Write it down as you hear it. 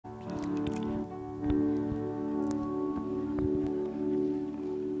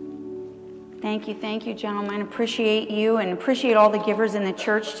Thank you, gentlemen. Appreciate you and appreciate all the givers in the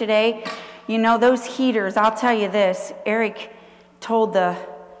church today. You know, those heaters, I'll tell you this. Eric told the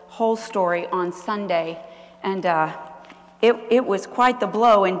whole story on Sunday, and it was quite the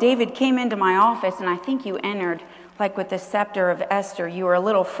blow. And David came into my office, and I think you entered like with the scepter of Esther. You were a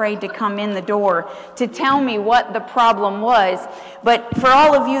little afraid to come in the door to tell me what the problem was. But for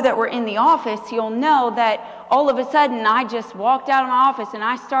all of you that were in the office, you'll know that all of a sudden I just walked out of my office and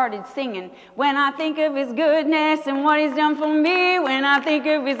I started singing, when I think of his goodness and what he's done for me, when I think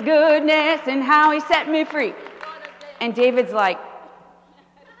of his goodness and how he set me free. And David's like,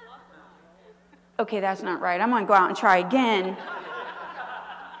 okay, that's not right. I'm going to go out and try again.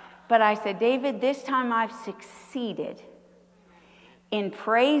 But I said, David, this time I've succeeded in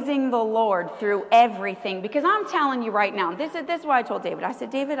praising the Lord through everything. Because I'm telling you right now, this is what I told David. I said,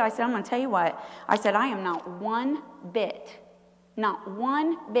 David, I'm going to tell you what. I said, I am not one bit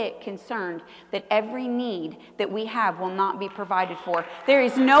concerned that every need that we have will not be provided for. There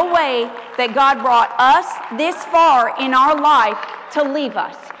is no way that God brought us this far in our life to leave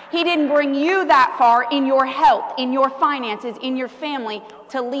us. He didn't bring you that far in your health, in your finances, in your family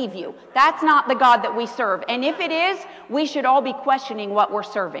to leave you. That's not the God that we serve. And if it is, we should all be questioning what we're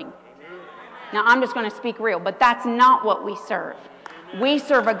serving. Now, I'm just going to speak real, but that's not what we serve. We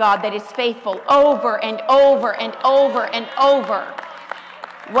serve a God that is faithful over and over and over and over.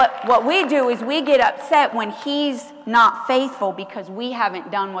 What we do is we get upset when He's not faithful because we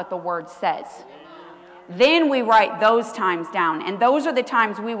haven't done what the Word says. Then we write those times down, and those are the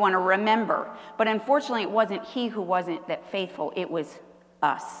times we want to remember. But unfortunately, it wasn't He who wasn't that faithful. It was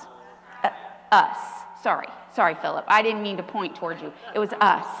us. Us. Sorry, Philip. I didn't mean to point towards you. It was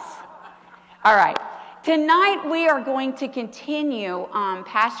us. All right. Tonight, we are going to continue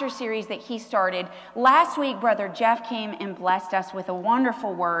Pastor series that he started. Last week, Brother Jeff came and blessed us with a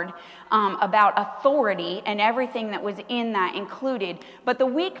wonderful word about authority and everything that was in that included. But the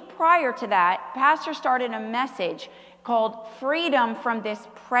week prior to that, Pastor started a message called Freedom from This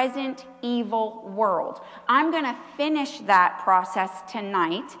Present Evil World. I'm going to finish that process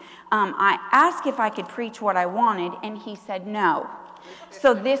tonight. I asked if I could preach what I wanted, and he said no.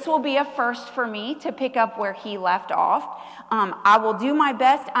 So this will be a first for me to pick up where he left off. I will do my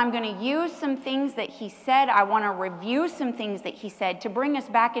best. I'm going to use some things that he said. I want to review some things that he said to bring us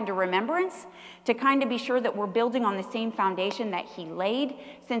back into remembrance, to kind of be sure that we're building on the same foundation that he laid.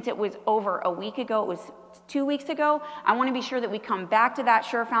 Since it was over a week ago, it was 2 weeks ago, I want to be sure that we come back to that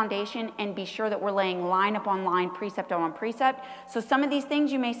sure foundation and be sure that we're laying line upon line, precept upon precept. So some of these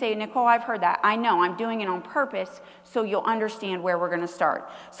things you may say, Nicole, I've heard that. I know, I'm doing it on purpose so you'll understand where we're going to start.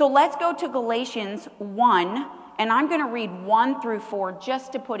 So let's go to Galatians 1, and I'm going to read 1 through 4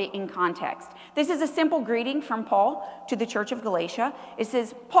 just to put it in context. This is a simple greeting from Paul to the church of Galatia. It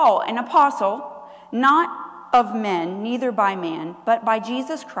says, Paul, an apostle, not of men, neither by man, but by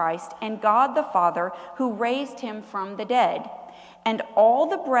Jesus Christ and God the Father, who raised him from the dead, and all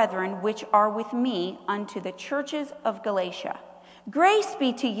the brethren which are with me unto the churches of Galatia. Grace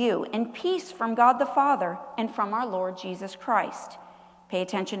be to you, and peace from God the Father and from our Lord Jesus Christ. Pay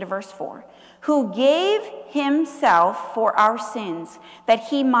attention to verse 4. Who gave himself for our sins, that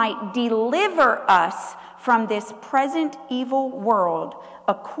he might deliver us from this present evil world,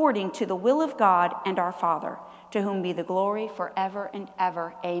 according to the will of God and our Father, to whom be the glory forever and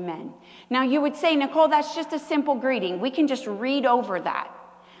ever. Amen. Now you would say, Nicole, that's just a simple greeting. We can just read over that.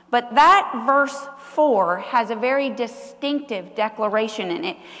 But that verse 4 has a very distinctive declaration in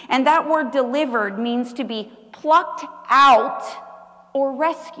it. And that word delivered means to be plucked out or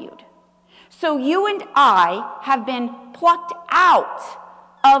rescued. So you and I have been plucked out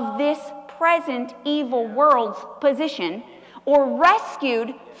of this present evil world's position, or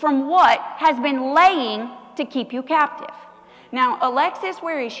rescued from what has been laying to keep you captive. Now, Alexis,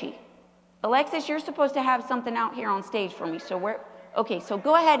 where is she? Alexis, you're supposed to have something out here on stage for me. So where? Okay, so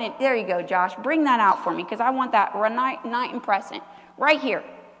go ahead and, there you go, Josh. Bring that out for me, because I want that night and present. Right here.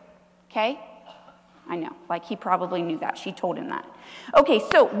 Okay? I know, like he probably knew that. She told him that. Okay,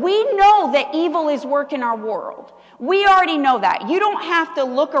 so we know that evil is working our world. We already know that. You don't have to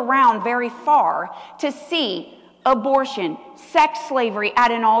look around very far to see abortion, sex slavery at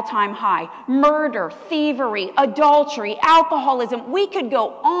an all-time high, murder, thievery, adultery, alcoholism. We could go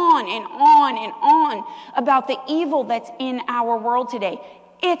on and on and on about the evil that's in our world today.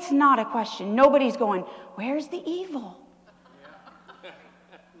 It's not a question. Nobody's going, where's the evil?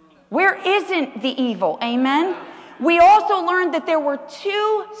 Where isn't the evil? Amen? We also learned that there were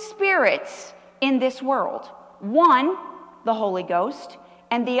two spirits in this world. One, the Holy Ghost,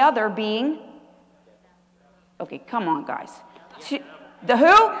 and the other being... Okay, come on, guys. The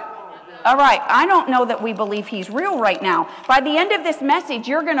who? All right, I don't know that we believe he's real right now. By the end of this message,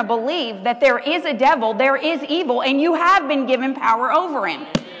 you're going to believe that there is a devil, there is evil, and you have been given power over him.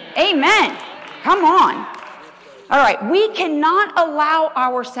 Amen. Come on. All right, we cannot allow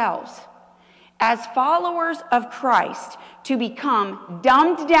ourselves as followers of Christ to become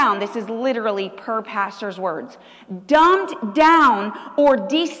dumbed down. This is literally per pastor's words. Dumbed down or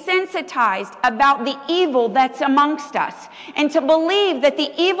desensitized about the evil that's amongst us. And to believe that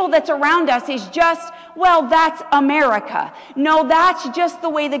the evil that's around us is just, well, that's America. No, that's just the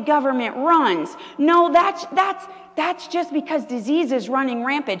way the government runs. No, that's just because disease is running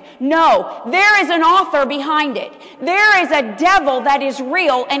rampant. No, there is an author behind it. There is a devil that is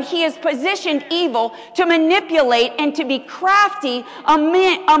real, and he has positioned evil to manipulate and to be crafty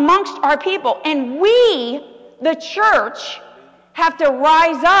amongst our people. And we, the church, have to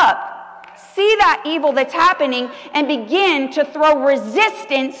rise up, see that evil that's happening, and begin to throw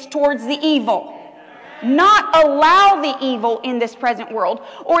resistance towards the evil. Not allow the evil in this present world.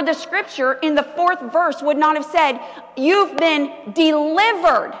 Or the scripture in the 4th verse would not have said, you've been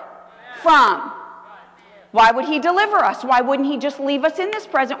delivered from. Why would he deliver us? Why wouldn't he just leave us in this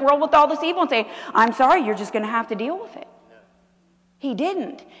present world with all this evil and say, I'm sorry, you're just going to have to deal with it? He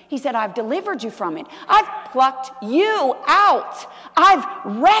didn't. He said, I've delivered you from it. I've plucked you out. I've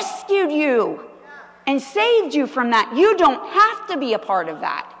rescued you and saved you from that. You don't have to be a part of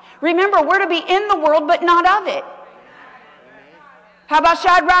that. Remember, we're to be in the world, but not of it. How about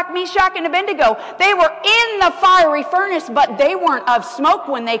Shadrach, Meshach, and Abednego? They were in the fiery furnace, but they weren't of smoke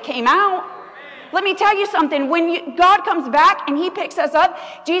when they came out. Let me tell you something. When God comes back and he picks us up,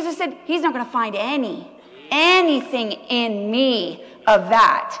 Jesus said, he's not going to find anything in me of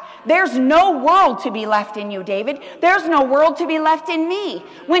that. There's no world to be left in you, David. There's no world to be left in me.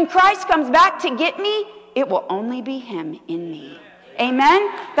 When Christ comes back to get me, it will only be him in me. Amen?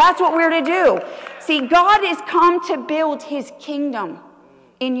 That's what we're to do. See, God has come to build his kingdom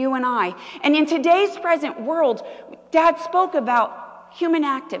in you and I. And in today's present world, Dad spoke about human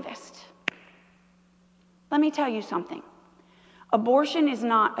activists. Let me tell you something. Abortion is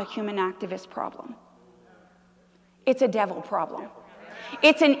not a human activist problem. It's a devil problem.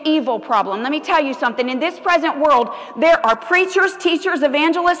 It's an evil problem. Let me tell you something. In this present world, there are preachers, teachers,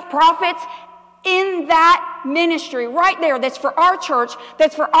 evangelists, prophets, in that ministry right there that's for our church,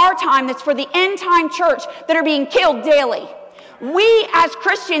 that's for our time, that's for the end time church that are being killed daily. We as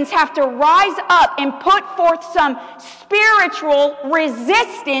Christians have to rise up and put forth some spiritual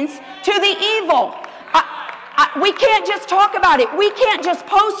resistance to the evil. We can't just talk about it. We can't just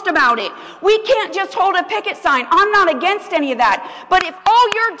post about it. We can't just hold a picket sign. I'm not against any of that. But if all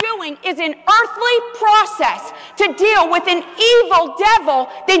you're doing is an earthly process to deal with an evil devil,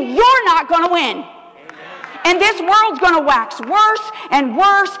 then you're not going to win. And this world's going to wax worse and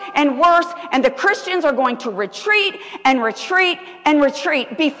worse and worse. And the Christians are going to retreat and retreat and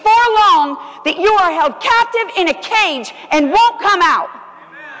retreat. Before long, that you are held captive in a cage and won't come out.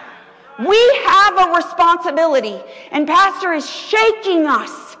 We have a responsibility, and Pastor is shaking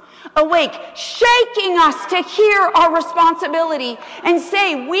us awake, shaking us to hear our responsibility and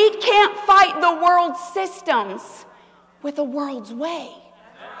say we can't fight the world's systems with the world's way.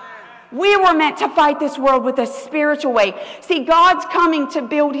 We were meant to fight this world with a spiritual way. See, God's coming to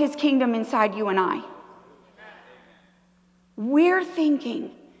build his kingdom inside you and I. We're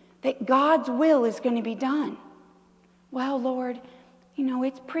thinking that God's will is going to be done. Well, Lord, you know,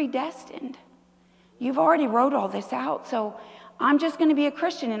 it's predestined. You've already wrote all this out, so I'm just going to be a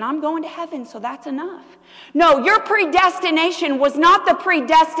Christian and I'm going to heaven, so that's enough. No, your predestination was not the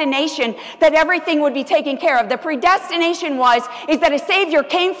predestination that everything would be taken care of. The predestination is that a Savior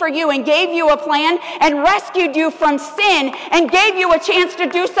came for you and gave you a plan and rescued you from sin and gave you a chance to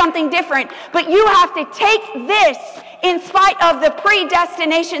do something different. But you have to take this in spite of the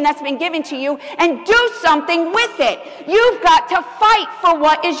predestination that's been given to you and do something with it. You've got to fight for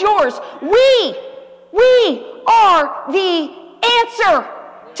what is yours. We are the answer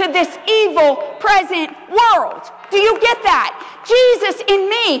to this evil present world. Do you get that? Jesus in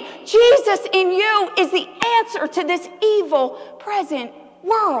me, Jesus in you is the answer to this evil present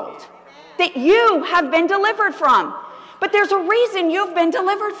world that you have been delivered from. But there's a reason you've been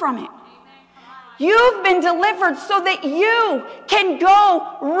delivered from it. You've been delivered so that you can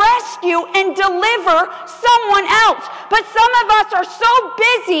go rescue and deliver someone else. But some of us are so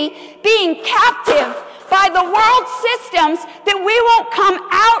busy being captive by the world systems that we won't come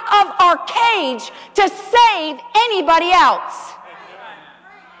out of our cage to save anybody else.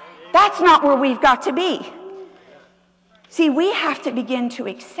 That's not where we've got to be. See, we have to begin to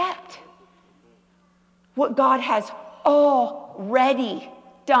accept what God has already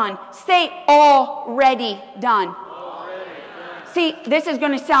done. Say already done. See, this is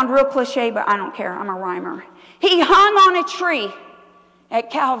going to sound real cliche, but I don't care. I'm a rhymer. He hung on a tree at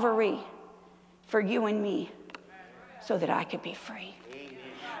Calvary for you and me so that I could be free.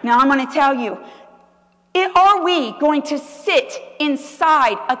 Now, I'm going to tell you, are we going to sit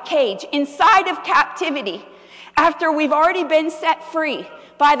inside a cage, inside of captivity, after we've already been set free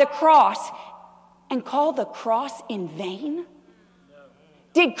by the cross, and call the cross in vain?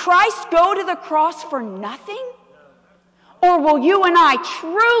 Did Christ go to the cross for nothing? Or will you and I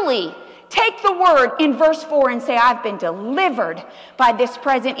truly take the word in verse 4 and say, I've been delivered by this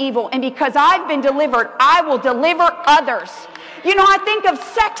present evil, and because I've been delivered, I will deliver others. You know, I think of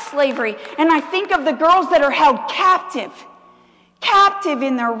sex slavery, and I think of the girls that are held captive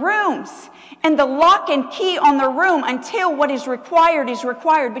in their rooms, and the lock and key on the room until what is required is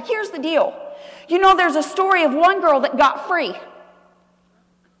required. But here's the deal. You know, there's a story of one girl that got free.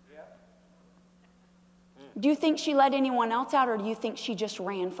 Do you think she let anyone else out, or do you think she just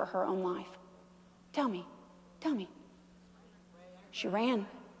ran for her own life? Tell me. She ran.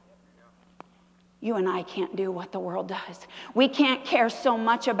 You and I can't do what the world does. We can't care so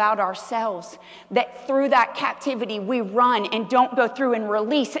much about ourselves that through that captivity we run and don't go through and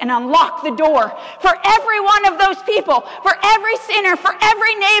release and unlock the door for every one of those people, for every sinner, for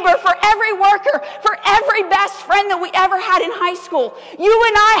every neighbor, for every worker, for every best friend that we ever had in high school. You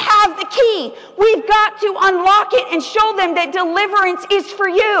and I have the key. We've got to unlock it and show them that deliverance is for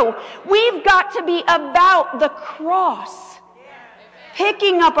you. We've got to be about the cross.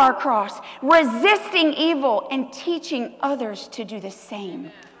 Picking up our cross, resisting evil, and teaching others to do the same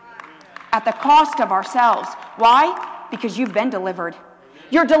at the cost of ourselves. Why? Because you've been delivered.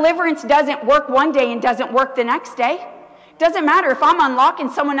 Your deliverance doesn't work one day and doesn't work the next day. Doesn't matter if I'm unlocking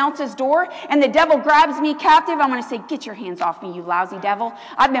someone else's door and the devil grabs me captive, I'm going to say, get your hands off me, you lousy devil.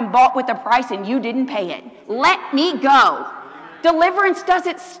 I've been bought with a price and you didn't pay it. Let me go. Deliverance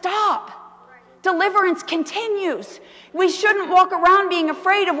doesn't stop. Deliverance continues. We shouldn't walk around being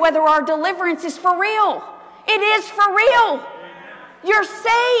afraid of whether our deliverance is for real. It is for real. You're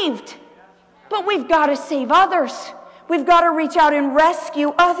saved. But we've got to save others. We've got to reach out and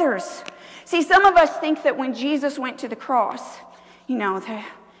rescue others. See, some of us think that when Jesus went to the cross, you know,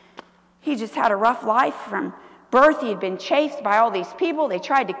 he just had a rough life from birth. He had been chased by all these people. They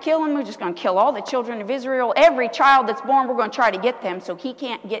tried to kill him. We're just going to kill all the children of Israel. Every child that's born, we're going to try to get them so he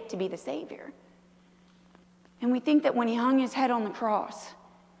can't get to be the Savior. And we think that when he hung his head on the cross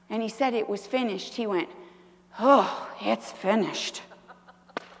and he said it was finished, he went, oh, it's finished.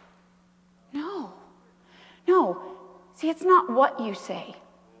 No. See, it's not what you say.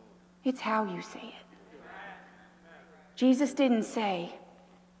 It's how you say it. Jesus didn't say,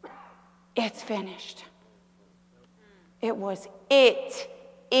 it's finished. It was, it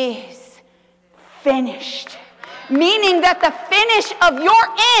is finished. Meaning that the finish of your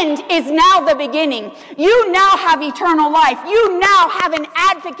end is now the beginning. You now have eternal life. You now have an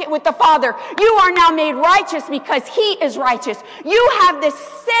advocate with the Father. You are now made righteous because He is righteous. You have the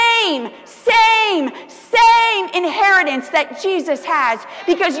same inheritance that Jesus has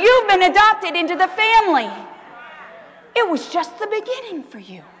because you've been adopted into the family. It was just the beginning for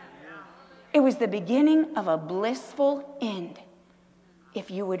you. It was the beginning of a blissful end if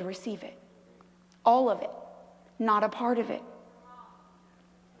you would receive it. All of it. Not a part of it.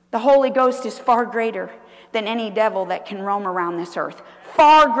 The Holy Ghost is far greater than any devil that can roam around this earth.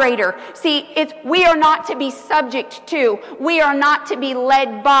 Far greater. See, we are not to be subject to, we are not to be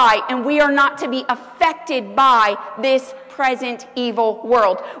led by, and we are not to be affected by this present evil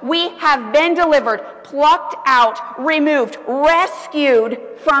world. We have been delivered, plucked out, removed, rescued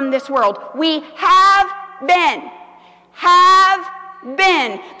from this world. We have been.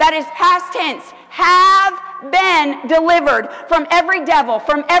 That is past tense. Have been delivered from every devil,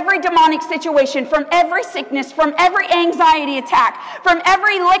 from every demonic situation, from every sickness, from every anxiety attack, from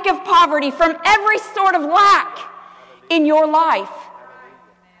every lick of poverty, from every sort of lack in your life.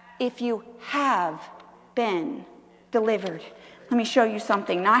 If you have been delivered. Let me show you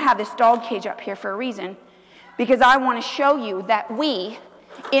something. Now I have this dog cage up here for a reason, because I want to show you that we,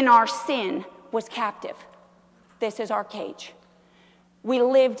 in our sin, was captive. This is our cage. We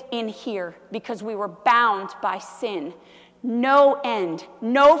lived in here because we were bound by sin. No end,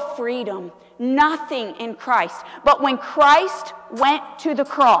 no freedom, nothing in Christ. But when Christ went to the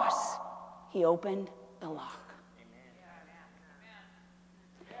cross, He opened the lock.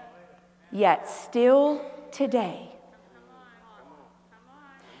 Yet still today,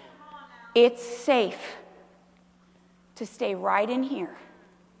 it's safe to stay right in here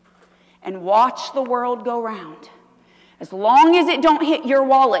and watch the world go round As long as it don't hit your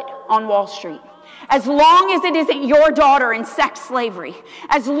wallet on Wall Street. As long as it isn't your daughter in sex slavery.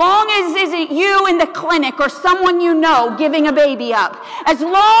 As long as it isn't you in the clinic or someone you know giving a baby up. As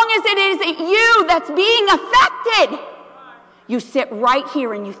long as it isn't you that's being affected. You sit right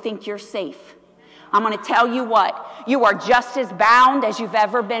here and you think you're safe. I'm going to tell you what. You are just as bound as you've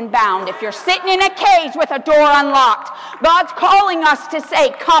ever been bound. If you're sitting in a cage with a door unlocked, God's calling us to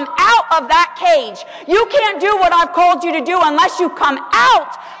say, come out of that cage. You can't do what I've called you to do unless you come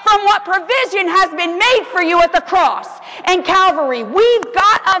out from what provision has been made for you at the cross and Calvary. We've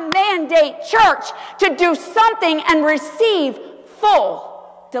got a mandate, church, to do something and receive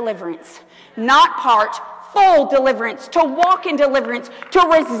full deliverance. Not part, full deliverance, to walk in deliverance, to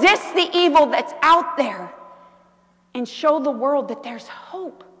resist the evil that's out there and show the world that there's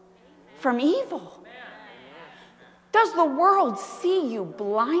hope from evil. Does the world see you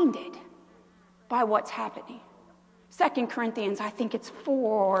blinded by what's happening? 2 Corinthians, I think it's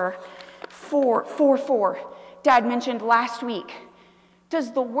 4. Dad mentioned last week.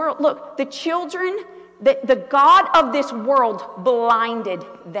 Does the world, look, the children, the God of this world blinded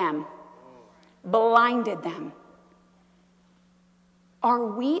them. Blinded them. Are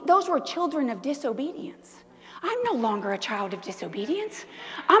we? Those were children of disobedience. I'm no longer a child of disobedience.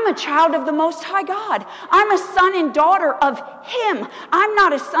 I'm a child of the Most High God. I'm a son and daughter of Him. I'm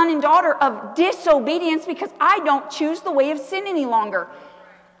not a son and daughter of disobedience because I don't choose the way of sin any longer.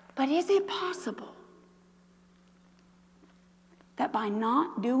 But is it possible that by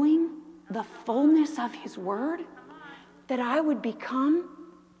not doing the fullness of His Word, that I would become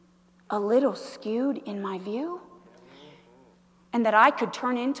a little skewed in my view, and that I could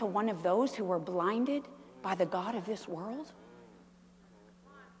turn into one of those who were blinded by the God of this world?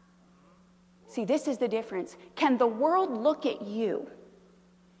 See, this is the difference. Can the world look at you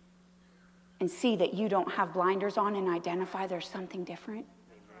and see that you don't have blinders on and identify there's something different?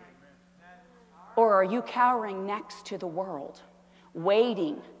 Or are you cowering next to the world,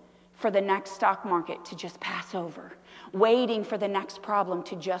 waiting for the next stock market to just pass over, waiting for the next problem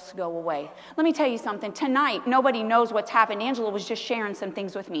to just go away? Let me tell you something. Tonight, nobody knows what's happened. Angela was just sharing some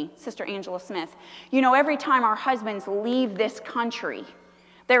things with me, Sister Angela Smith. You know, every time our husbands leave this country,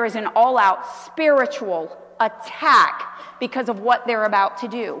 there is an all-out spiritual attack because of what they're about to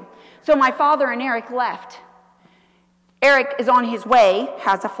do. So my father and Eric left. Eric is on his way,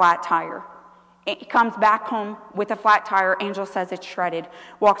 has a flat tire. He comes back home with a flat tire. Angel says it's shredded.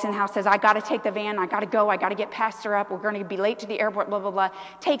 Walks in the house, says, I got to take the van. I got to go. I got to get Pastor up. We're going to be late to the airport, blah, blah, blah.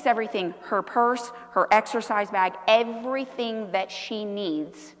 Takes everything, her purse, her exercise bag, everything that she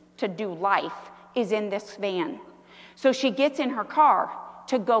needs to do life is in this van. So she gets in her car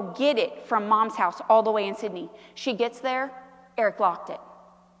to go get it from Mom's house all the way in Sydney. She gets there. Eric locked it.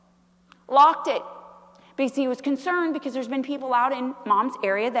 Locked it. Because he was concerned because there's been people out in Mom's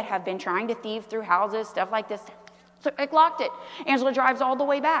area that have been trying to thieve through houses, stuff like this. So Eric locked it. Angela drives all the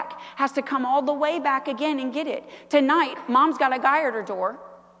way back. Has to come all the way back again and get it. Tonight, Mom's got a guy at her door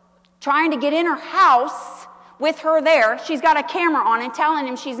trying to get in her house with her there. She's got a camera on and telling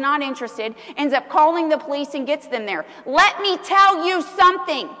him she's not interested. Ends up calling the police and gets them there. Let me tell you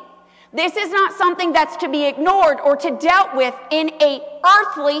something. This is not something that's to be ignored or to dealt with in an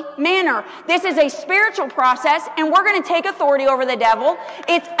earthly manner. This is a spiritual process, and we're going to take authority over the devil.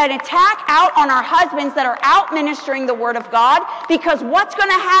 It's an attack out on our husbands that are out ministering the Word of God, because what's going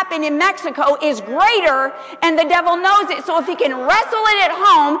to happen in Mexico is greater, and the devil knows it. So if he can wrestle it at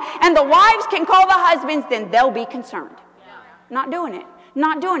home and the wives can call the husbands, then they'll be concerned. Not doing it.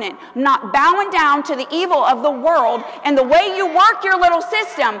 Not doing it. Not bowing down to the evil of the world and the way you work your little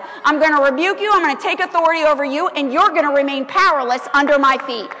system. I'm going to rebuke you. I'm going to take authority over you, and you're going to remain powerless under my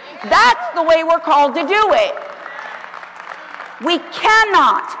feet. That's the way we're called to do it. We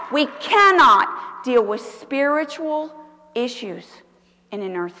cannot deal with spiritual issues in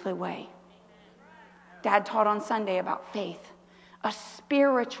an earthly way. Dad taught on Sunday about faith. A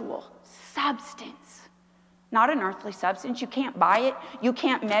spiritual substance. Not an earthly substance. You can't buy it. You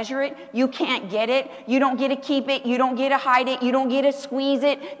can't measure it. You can't get it. You don't get to keep it. You don't get to hide it. You don't get to squeeze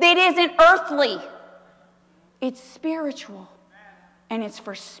it. It isn't earthly. It's spiritual. And it's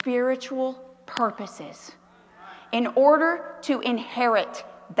for spiritual purposes. In order to inherit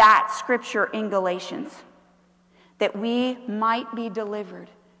that scripture in Galatians, that we might be delivered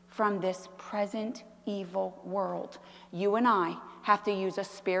from this present evil world, you and I have to use a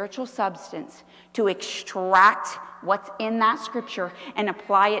spiritual substance to extract what's in that scripture and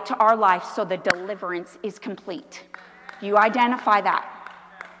apply it to our life so the deliverance is complete. You identify that.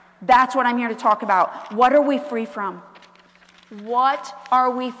 That's what I'm here to talk about. What are we free from? What are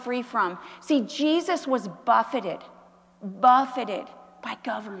we free from? See, Jesus was buffeted buffeted by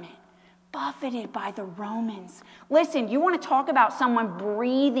government, buffeted by the Romans. Listen, you want to talk about someone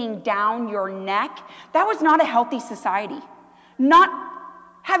breathing down your neck? That was not a healthy society.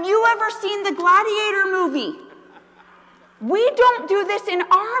 Have you ever seen the Gladiator movie? We don't do this in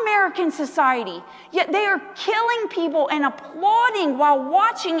our American society, yet they are killing people and applauding while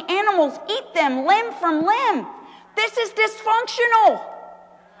watching animals eat them limb from limb. This is dysfunctional.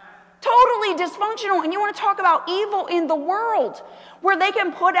 Totally dysfunctional. And you want to talk about evil in the world, where they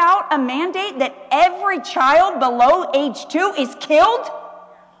can put out a mandate that every child below age 2 is killed?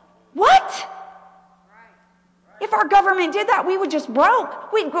 What? If our government did that, we would just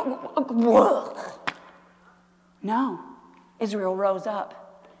broke. No. Israel rose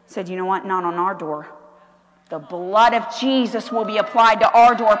up, said, you know what? Not on our door. The blood of Jesus will be applied to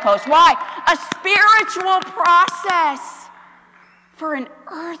our doorpost. Why? A spiritual process for an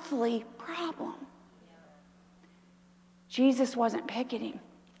earthly problem. Jesus wasn't picketing.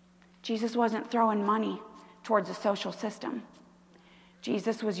 Jesus wasn't throwing money towards a social system.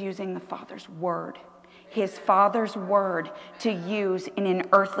 Jesus was using the Father's word. His Father's word to use in an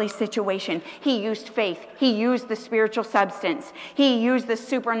earthly situation. He used faith. He used the spiritual substance. He used the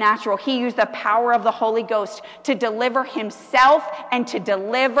supernatural. He used the power of the Holy Ghost to deliver himself and to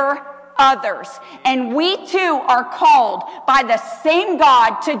deliver others. And we too are called by the same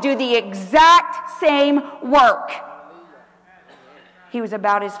God to do the exact same work. He was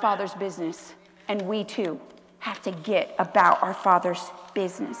about his Father's business, and we too have to get about our Father's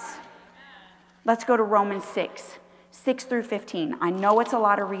business. Let's go to Romans 6 through 15. I know it's a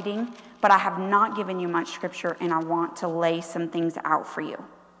lot of reading, but I have not given you much scripture, and I want to lay some things out for you.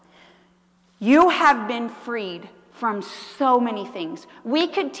 You have been freed from so many things. We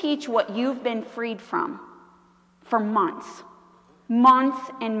could teach what you've been freed from for months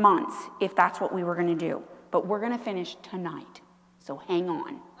and months, if that's what we were going to do. But we're going to finish tonight, so hang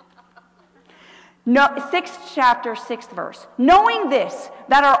on. 6th chapter, 6th verse. Knowing this,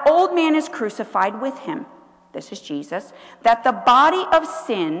 that our old man is crucified with him, this is Jesus, that the body of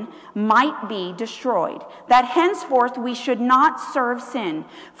sin might be destroyed, that henceforth we should not serve sin.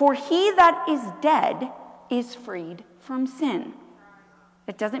 For he that is dead is freed from sin.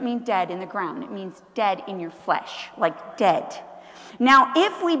 It doesn't mean dead in the ground. It means dead in your flesh, like dead. Now,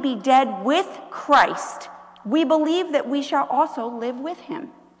 if we be dead with Christ, we believe that we shall also live with him.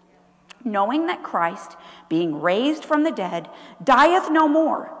 Knowing that Christ, being raised from the dead, dieth no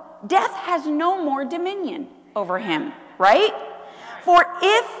more. Death has no more dominion over him, right? For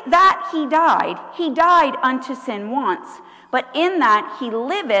if that he died unto sin once, but in that he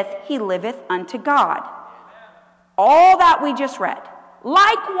liveth unto God. All that we just read.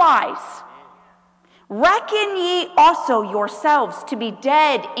 Likewise, reckon ye also yourselves to be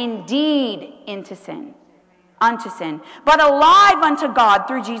dead indeed unto sin, but alive unto God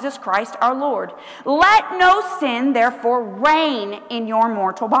through Jesus Christ our Lord. Let no sin therefore reign in your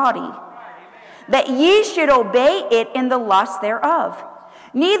mortal body, that ye should obey it in the lust thereof.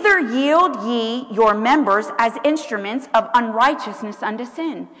 Neither yield ye your members as instruments of unrighteousness unto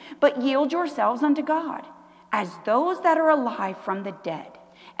sin, but yield yourselves unto God, as those that are alive from the dead,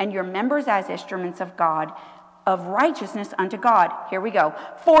 and your members as instruments of God, of righteousness unto God. Here we go.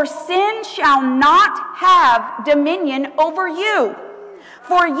 For sin shall not have dominion over you.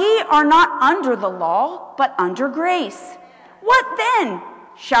 For ye are not under the law, but under grace. What then?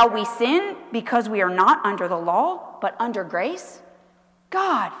 Shall we sin because we are not under the law, but under grace?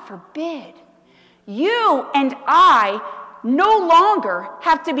 God forbid. You and I no longer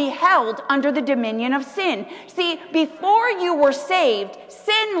have to be held under the dominion of sin. See, before you were saved,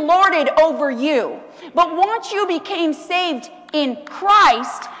 sin lorded over you. But once you became saved in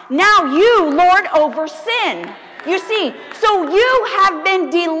Christ, now you lord over sin. You see, so you have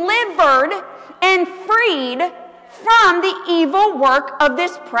been delivered and freed from the evil work of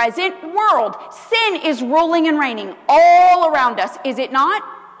this present world. Sin is ruling and reigning all around us, is it not?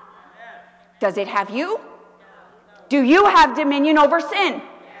 Does it have you? Do you have dominion over sin?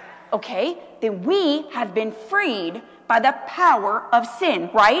 Okay, then we have been freed by the power of sin,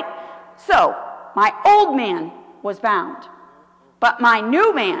 right? So, my old man was bound, but my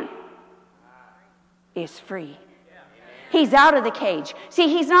new man is free. He's out of the cage. See,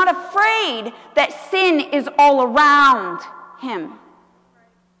 he's not afraid that sin is all around him,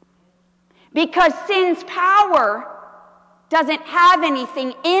 because sin's power doesn't have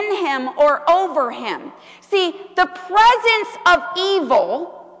anything in him or over him. See, the presence of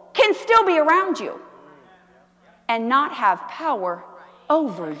evil can still be around you and not have power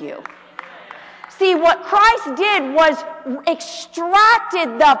over you. See, what Christ did was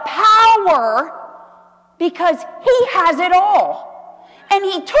extracted the power because he has it all. And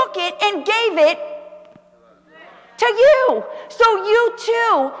he took it and gave it to you. So you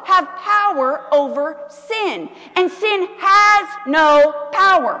too have power over sin. And sin has no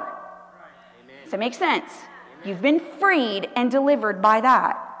power. Does that make sense? You've been freed and delivered by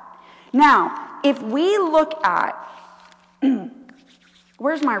that. Now, if we look at,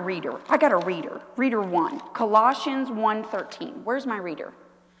 where's my reader? I got a reader. Reader 1. Colossians 1:13. Where's my reader?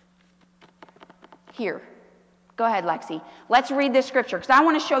 Here. Go ahead, Lexi. Let's read this scripture because I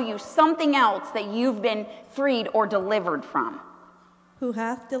want to show you something else that you've been freed or delivered from. Who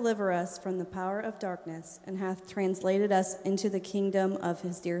hath delivered us from the power of darkness and hath translated us into the kingdom of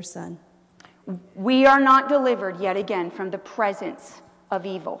his dear Son. We are not delivered yet again from the presence of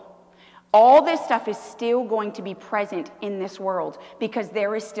evil. All this stuff is still going to be present in this world because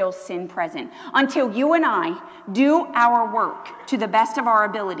there is still sin present. Until you and I do our work to the best of our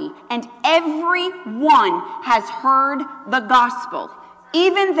ability, and everyone has heard the gospel,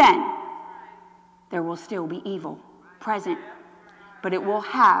 even then, there will still be evil present. But it will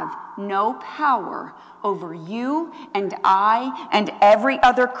have no power over you and I and every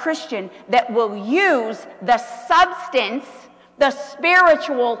other Christian that will use the substance, the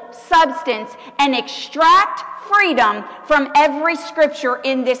spiritual substance, and extract freedom from every scripture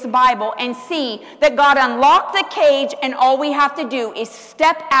in this Bible and see that God unlocked the cage and all we have to do is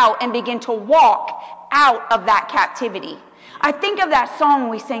step out and begin to walk out of that captivity. I think of that song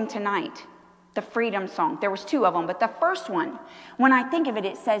we sang tonight, the freedom song. There was 2 of them, but the first one, when I think of it,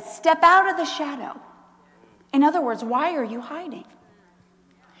 it says, step out of the shadow. In other words, why are you hiding?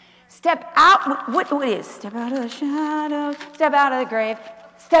 Step out. What is? Step out of the shadow. Step out of the grave.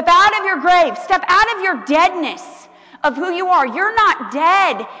 Step out of your grave. Step out of your deadness of who you are. You're not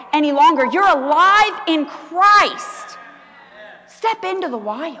dead any longer. You're alive in Christ. Step into the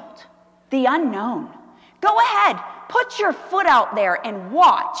wild, the unknown. Go ahead. Put your foot out there and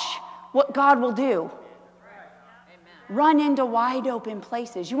watch what God will do. Run into wide open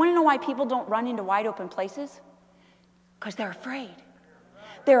places. You want to know why people don't run into wide open places? Because they're afraid.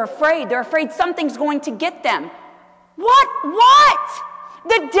 They're afraid. They're afraid something's going to get them. What?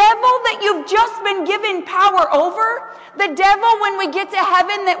 The devil that you've just been given power over? The devil, when we get to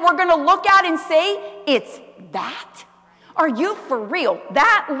heaven, that we're going to look at and say, it's that? Are you for real?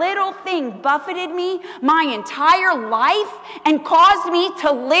 That little thing buffeted me my entire life and caused me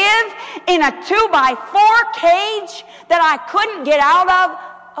to live in a 2x4 cage that I couldn't get out of?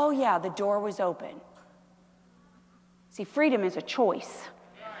 Oh yeah, the door was open. See, freedom is a choice.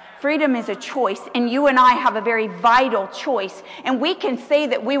 Freedom is a choice, and you and I have a very vital choice. And we can say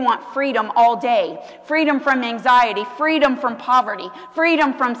that we want freedom all day. Freedom from anxiety, freedom from poverty,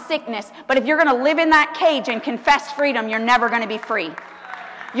 freedom from sickness. But if you're going to live in that cage and confess freedom, you're never going to be free.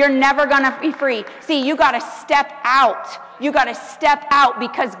 You're never going to be free. See, you got to step out. You got to step out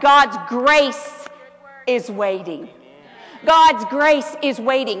because God's grace is waiting. God's grace is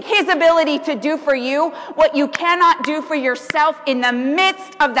waiting. His ability to do for you what you cannot do for yourself in the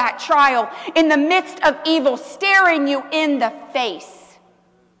midst of that trial, in the midst of evil staring you in the face.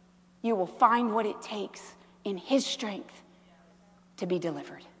 You will find what it takes in His strength to be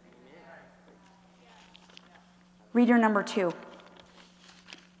delivered. Reader number 2.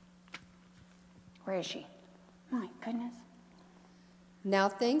 Where is she? My goodness. Now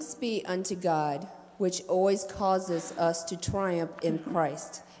thanks be unto God, which always causes us to triumph in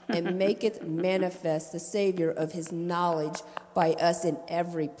Christ, and maketh manifest the Savior of his knowledge by us in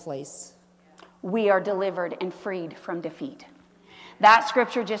every place. We are delivered and freed from defeat. That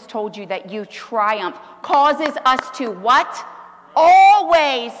scripture just told you that you triumph. Causes us to what?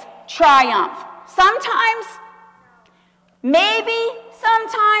 Always triumph. Sometimes, maybe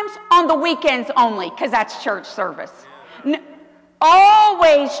sometimes on the weekends only, because that's church service.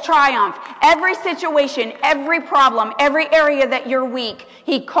 Always triumph. Every situation, every problem, every area that you're weak,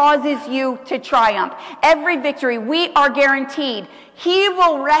 He causes you to triumph. Every victory, we are guaranteed. He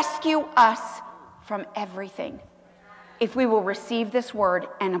will rescue us from everything if we will receive this word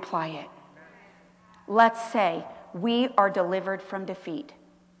and apply it. Let's say we are delivered from defeat.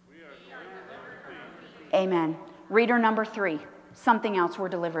 Amen. Reader number 3. Something else we're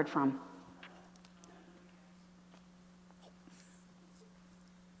delivered from.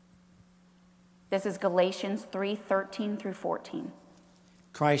 This is Galatians 3:13 through 14.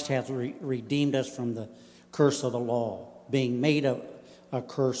 Christ hath redeemed us from the curse of the law, being made a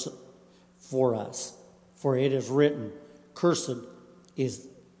curse for us. For it is written, cursed is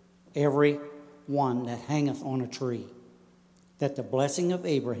every one that hangeth on a tree, that the blessing of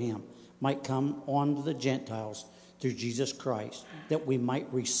Abraham might come on the Gentiles through Jesus Christ, that we might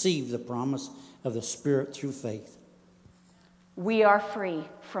receive the promise of the Spirit through faith. We are free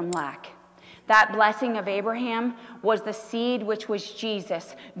from lack. That blessing of Abraham was the seed which was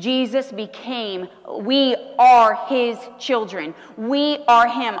Jesus. Jesus became, we are his children. We are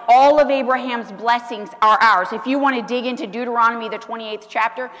him. All of Abraham's blessings are ours. If you want to dig into Deuteronomy, the 28th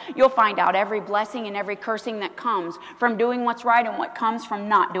chapter, you'll find out every blessing and every cursing that comes from doing what's right and what comes from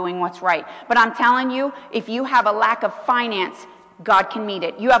not doing what's right. But I'm telling you, if you have a lack of finance, God can meet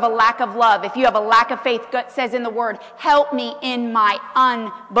it. You have a lack of love. If you have a lack of faith, God says in the Word, help me in my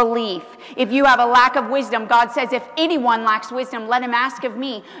unbelief. If you have a lack of wisdom, God says, if anyone lacks wisdom, let him ask of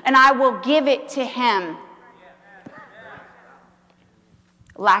me, and I will give it to him.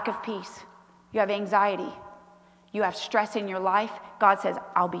 Lack of peace. You have anxiety. You have stress in your life. God says,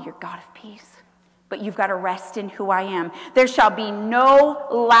 I'll be your God of peace. But you've got to rest in who I am. There shall be no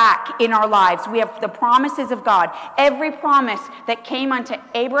lack in our lives. We have the promises of God. Every promise that came unto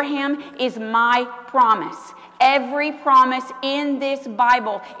Abraham is my promise. Every promise in this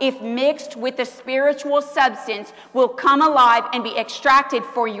Bible, if mixed with the spiritual substance, will come alive and be extracted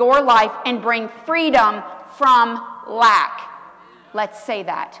for your life and bring freedom from lack. Let's say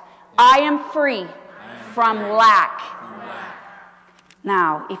that. I am free from lack.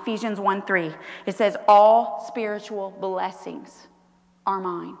 Now, Ephesians 1:3, it says, all spiritual blessings are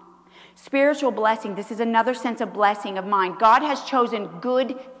mine. Spiritual blessing, this is another sense of blessing of mine. God has chosen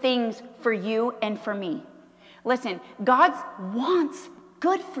good things for you and for me. Listen, God wants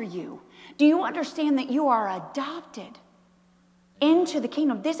good for you. Do you understand that you are adopted into the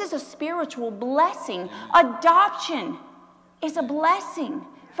kingdom? This is a spiritual blessing. Adoption is a blessing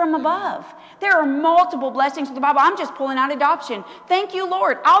from above. There are multiple blessings in the Bible. I'm just pulling out adoption. Thank you,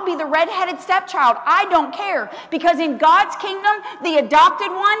 Lord. I'll be the red-headed stepchild. I don't care. Because in God's kingdom, the adopted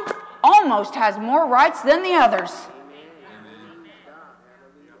one almost has more rights than the others.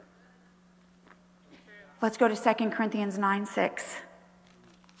 Let's go to 2 Corinthians 9:6.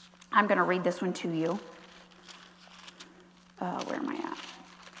 I'm going to read this one to you. Where am I at?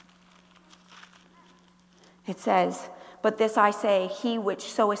 It says, but this I say, he which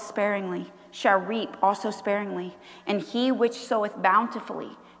soweth sparingly shall reap also sparingly, and he which soweth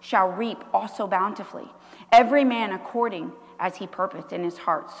bountifully shall reap also bountifully. Every man according as he purposed in his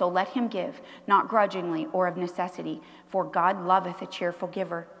heart, so let him give, not grudgingly or of necessity, for God loveth a cheerful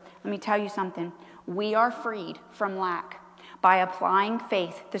giver. Let me tell you something. We are freed from lack by applying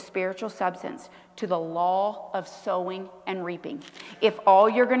faith, the spiritual substance, to the law of sowing and reaping. If all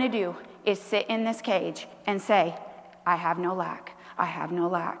you're going to do is sit in this cage and say, I have no lack, I have no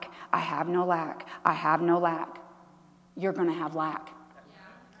lack, I have no lack, I have no lack, you're going to have lack.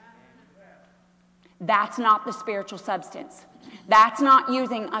 That's not the spiritual substance. That's not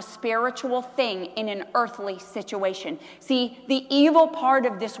using a spiritual thing in an earthly situation. See, the evil part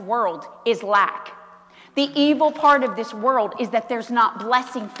of this world is lack. The evil part of this world is that there's not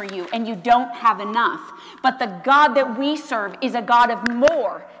blessing for you and you don't have enough. But the God that we serve is a God of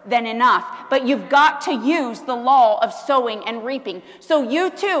more than enough. But you've got to use the law of sowing and reaping so you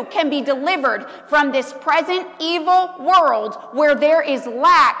too can be delivered from this present evil world where there is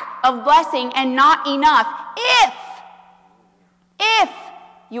lack of blessing and not enough. If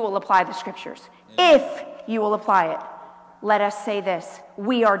you will apply the scriptures, if you will apply it, let us say this: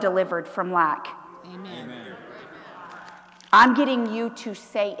 we are delivered from lack. Amen. I'm getting you to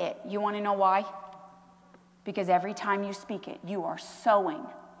say it. You want to know why? Because every time you speak it, you are sowing.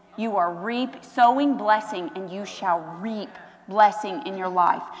 You are sowing blessing, and you shall reap blessing in your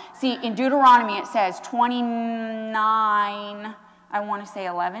life. See, in Deuteronomy it says 29, I want to say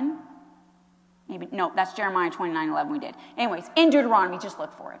 11. Maybe, no, that's Jeremiah 29:11 we did. Anyways, in Deuteronomy, just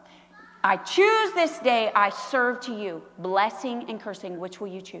look for it. I choose this day, I serve to you, blessing and cursing. Which will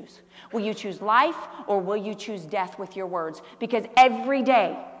you choose? Will you choose life or will you choose death with your words? Because every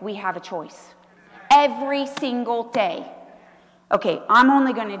day we have a choice. Every single day. Okay, I'm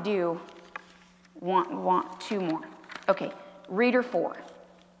only going to do two more. Okay, Reader 4.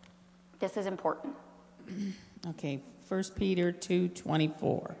 This is important. Okay, 1 Peter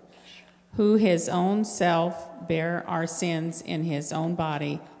 2:24. Who his own self bare our sins in his own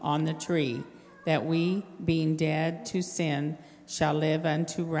body on the tree, that we, being dead to sin, shall live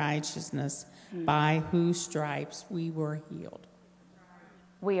unto righteousness, by whose stripes we were healed.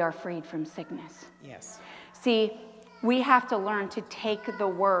 We are freed from sickness. Yes. See, we have to learn to take the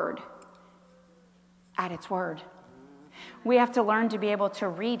word at its word. We have to learn to be able to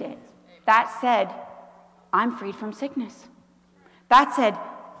read it. That said, I'm freed from sickness. That said,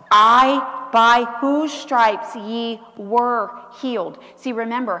 by whose stripes ye were healed. See,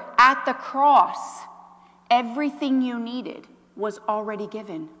 remember, at the cross, Everything you needed was already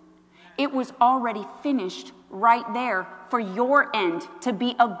given. It was already finished right there for your end to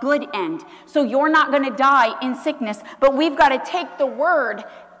be a good end. So you're not going to die in sickness, but we've got to take the word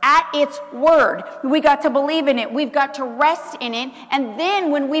at its word. We got to believe in it. We've got to rest in it. And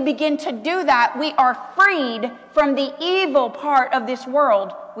then when we begin to do that, we are freed from the evil part of this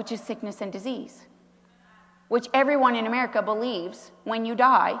world, which is sickness and disease, which everyone in America believes when you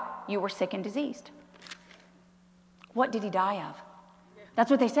die, you were sick and diseased. What did he die of? That's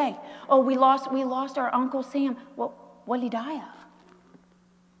what they say. Oh, we lost our Uncle Sam. Well, what did he die of?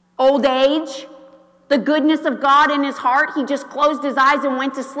 Old age? The goodness of God in his heart? He just closed his eyes and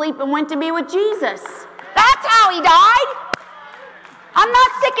went to sleep and went to be with Jesus. That's how he died. I'm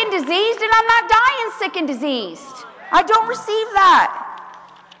not sick and diseased, and I'm not dying sick and diseased. I don't receive that.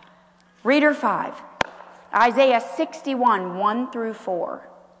 Reader 5. Isaiah 61, 1 through 4.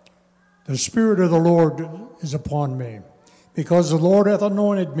 The Spirit of the Lord is upon me, because the Lord hath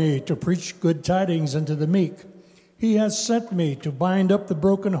anointed me to preach good tidings unto the meek. He hath sent me to bind up the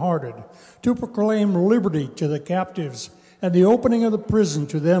brokenhearted, to proclaim liberty to the captives, and the opening of the prison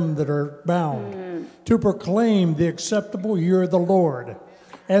to them that are bound, to proclaim the acceptable year of the Lord,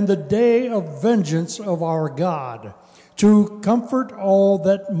 and the day of vengeance of our God, to comfort all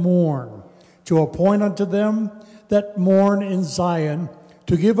that mourn, to appoint unto them that mourn in Zion,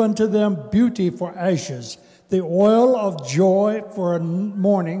 to give unto them beauty for ashes, the oil of joy for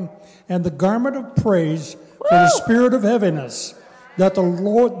mourning, and the garment of praise for the spirit of heaviness,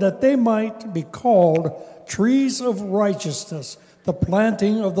 that they might be called trees of righteousness, the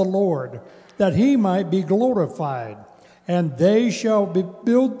planting of the Lord, that he might be glorified. And they shall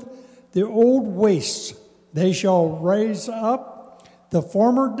build the old wastes, they shall raise up the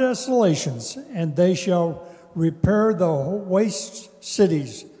former desolations, and they shall repair the waste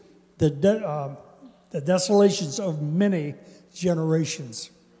cities, the desolations of many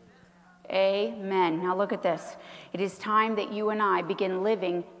generations. Amen. Now look at this. It is time that you and I begin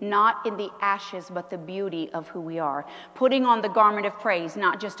living not in the ashes, but the beauty of who we are. Putting on the garment of praise,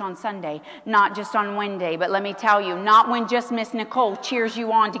 not just on Sunday, not just on Wednesday, but let me tell you, not when just Miss Nicole cheers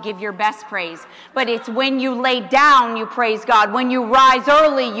you on to give your best praise, but it's when you lay down, you praise God. When you rise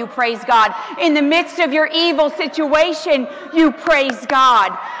early, you praise God. In the midst of your evil situation, you praise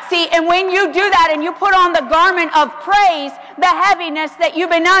God. See, and when you do that and you put on the garment of praise, the heaviness that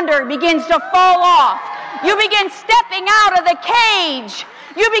you've been under begins to fall off. You begin stepping out of the cage.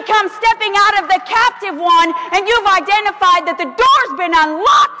 You become stepping out of the captive one, and you've identified that the door's been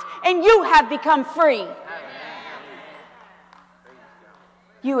unlocked and you have become free.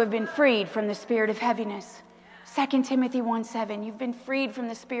 You have been freed from the spirit of heaviness. 2 Timothy 1:7, you've been freed from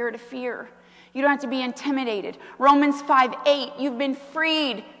the spirit of fear. You don't have to be intimidated. Romans 5:8, you've been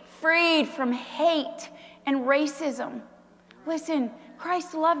freed from hate and racism. Listen,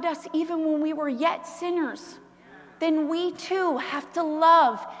 Christ loved us even when we were yet sinners. Then we too have to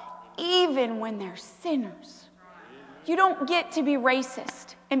love even when they're sinners. You don't get to be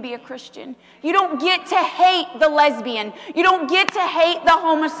racist and be a Christian. You don't get to hate the lesbian. You don't get to hate the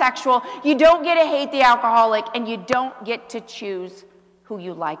homosexual. You don't get to hate the alcoholic. And you don't get to choose who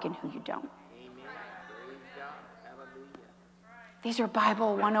you like and who you don't. These are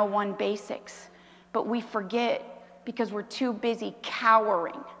Bible 101 basics. But we forget because we're too busy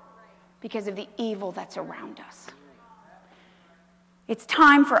cowering because of the evil that's around us. It's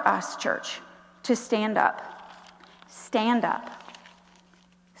time for us, church, to stand up. Stand up.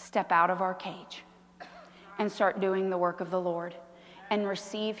 Step out of our cage and start doing the work of the Lord and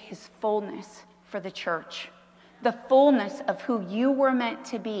receive his fullness for the church. The fullness of who you were meant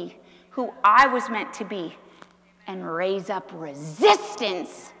to be, who I was meant to be, and raise up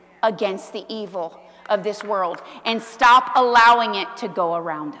resistance against the evil of this world and stop allowing it to go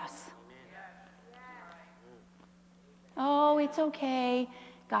around us. Oh, it's okay.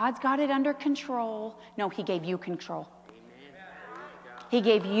 God's got it under control. No, he gave you control. He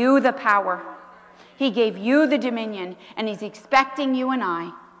gave you the power. He gave you the dominion, and he's expecting you and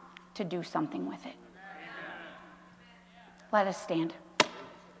I to do something with it. Let us stand.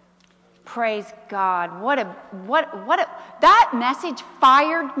 Praise God. That message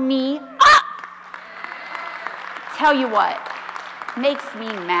fired me up. Tell you what, makes me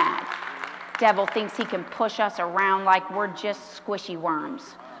mad. Devil thinks he can push us around like we're just squishy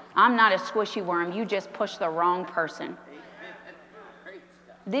worms. I'm not a squishy worm. You just pushed the wrong person.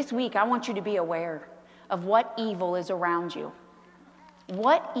 This week, I want you to be aware of what evil is around you.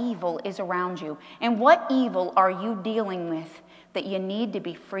 What evil is around you? And what evil are you dealing with that you need to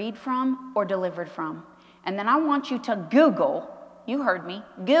be freed from or delivered from? And then I want you to Google, you heard me,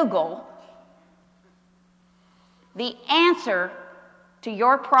 Google the answer to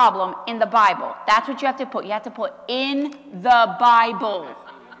your problem in the Bible. That's what you have to put. You have to put in the Bible.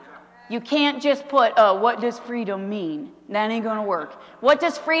 You can't just put, what does freedom mean? That ain't going to work. What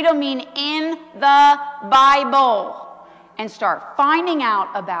does freedom mean in the Bible? And start finding out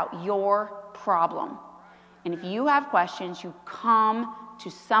about your problem. And if you have questions, you come to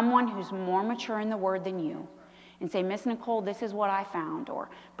someone who's more mature in the Word than you and say, Miss Nicole, this is what I found, or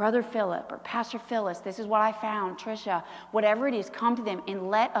Brother Philip, or Pastor Phyllis, this is what I found, Tricia, whatever it is, come to them and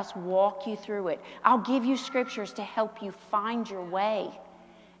let us walk you through it. I'll give you scriptures to help you find your way.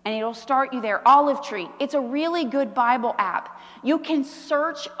 And it'll start you there. Olive Tree, it's a really good Bible app. You can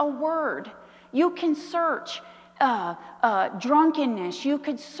search a word. You can search drunkenness. You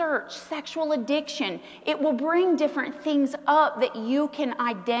could search sexual addiction. It will bring different things up that you can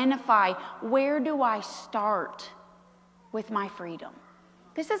identify. Where do I start with my freedom?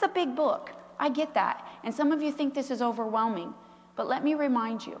 This is a big book. I get that. And some of you think this is overwhelming. But let me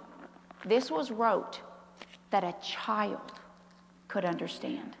remind you, this was wrote that a child could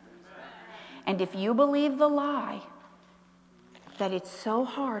understand. And if you believe the lie that it's so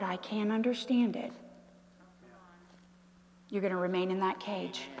hard I can't understand it, you're going to remain in that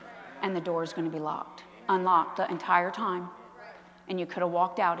cage, and the door is going to be unlocked the entire time. And you could have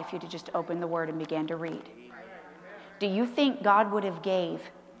walked out if you'd have just opened the Word and began to read. Do you think God would have gave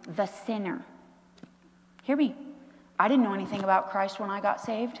the sinner? Hear me. I didn't know anything about Christ when I got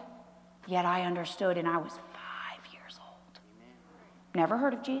saved, yet I understood, and I was 5 years old. Never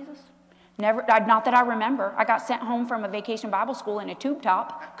heard of Jesus. Not that I remember. I got sent home from a vacation Bible school in a tube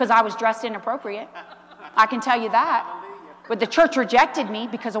top because I was dressed inappropriate. I can tell you that. But the church rejected me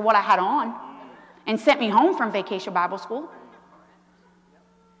because of what I had on and sent me home from vacation Bible school.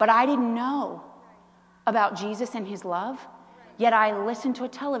 But I didn't know about Jesus and his love. Yet I listened to a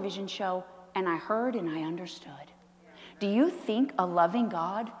television show and I heard and I understood. Do you think a loving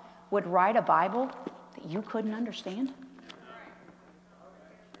God would write a Bible that you couldn't understand?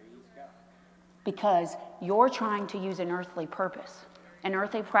 Because you're trying to use an earthly purpose, an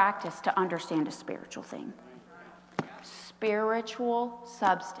earthly practice to understand a spiritual thing. Spiritual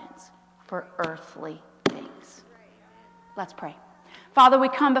substance for earthly things. Let's pray. Father, we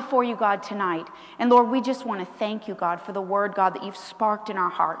come before you, God, tonight. And Lord, we just want to thank you, God, for the word, God, that you've sparked in our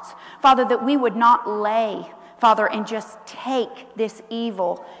hearts. Father, that we would not lay, Father, and just take this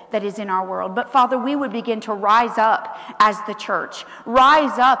evil that is in our world. But Father, we would begin to rise up as the church.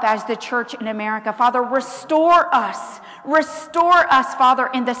 Rise up as the church in America. Father, restore us. Restore us, Father,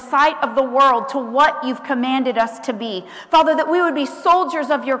 in the sight of the world to what you've commanded us to be. Father, that we would be soldiers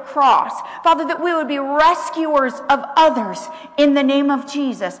of your cross. Father, that we would be rescuers of others in the name of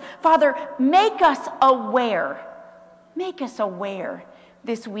Jesus. Father, make us aware. Make us aware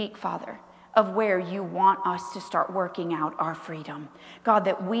this week, Father, of where you want us to start working out our freedom. God,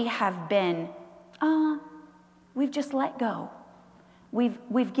 that we have been, we've just let go.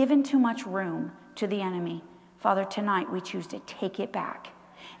 We've given too much room to the enemy. Father, tonight we choose to take it back.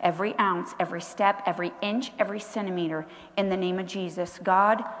 Every ounce, every step, every inch, every centimeter, in the name of Jesus.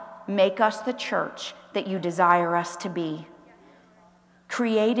 God, make us the church that you desire us to be.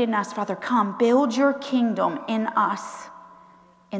 Create in us, Father, come, build your kingdom in us.